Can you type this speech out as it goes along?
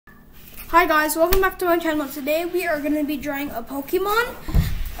Hi guys, welcome back to my channel. Today we are going to be drawing a Pokemon.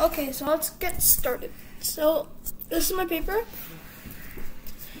 Okay, so let's get started. So this is my paper.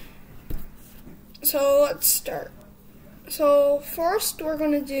 So let's start. So first we're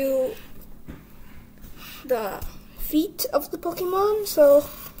going to do the feet of the Pokemon. So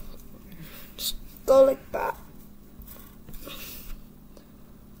just go like that.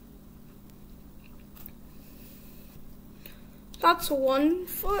 That's 1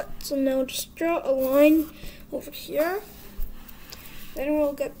 foot, so now just draw a line over here. Then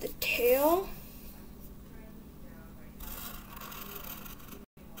we'll get the tail.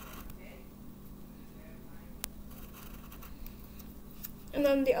 And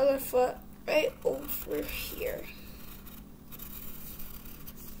then the other foot right over here.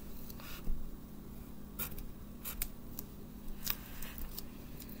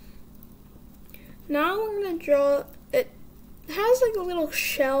 Now we're going to draw it. It has like a little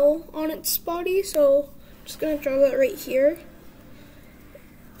shell on its body, so I'm just gonna draw that right here.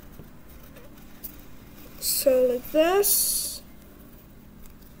 So like this,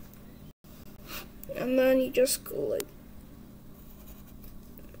 and then you just go like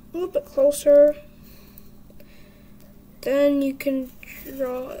a little bit closer. Then you can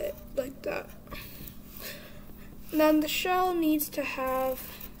draw it like that. And then the shell needs to have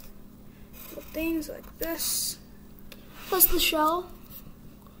things like this. Plus the shell.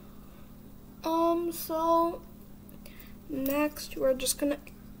 So next we're just gonna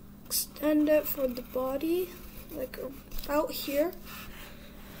extend it for the body, like about here.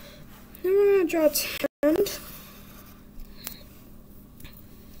 Then we're gonna draw its hand.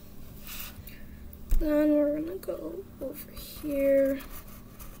 Then we're gonna go over here,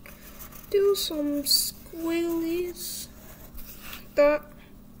 do some squigglies, like that,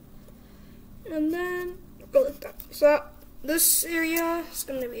 and then go like that. So this area is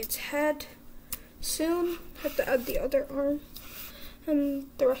going to be its head. Soon, have to add the other arm and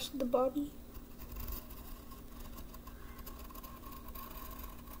the rest of the body.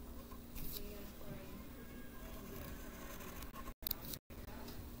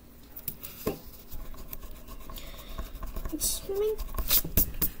 It's swimming.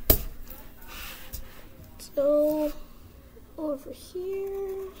 So over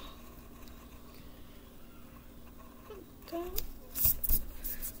here.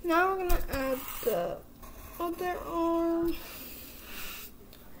 Now we're gonna add the other arm.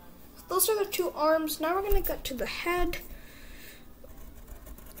 Those are the two arms. Now we're gonna get to the head.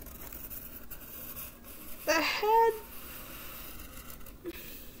 The head,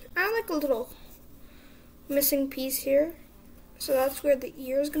 I have like a little missing piece here. So that's where the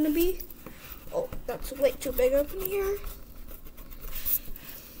ear is gonna be. Oh, that's way too big up in here.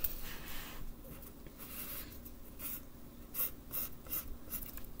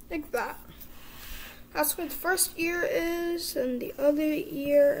 Like that. That's where the first ear is, and the other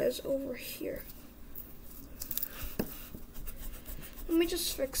ear is over here. Let me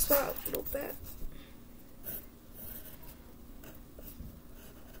just fix that a little bit.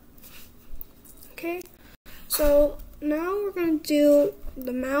 Okay, so now we're gonna do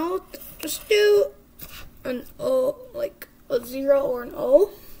the mouth. Just do an O, like a 0 or an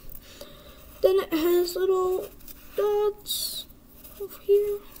O. Then it has little dots over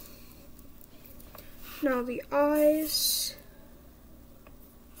here. Now the eyes.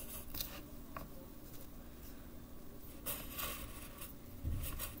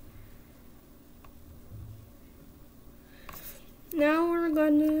 Now we're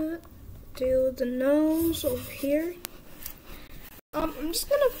gonna do the nose over here. I'm just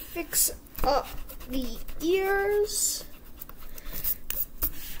gonna fix up the ears.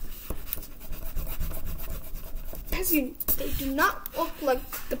 They do not look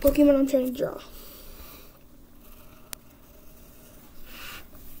like the Pokemon I'm trying to draw.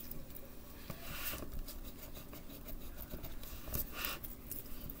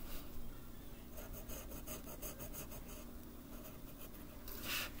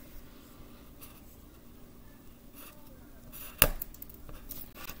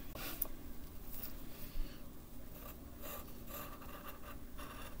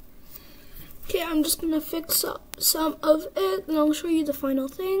 Okay, I'm just gonna fix up some of it, and I'll show you the final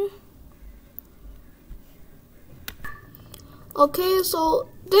thing. Okay, so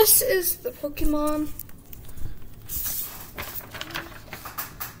this is the Pokemon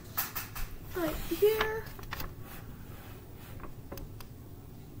right here.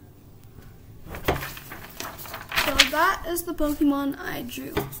 So that is the Pokemon I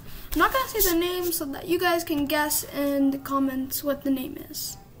drew. I'm not gonna say the name so that you guys can guess in the comments what the name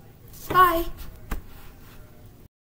is. Bye.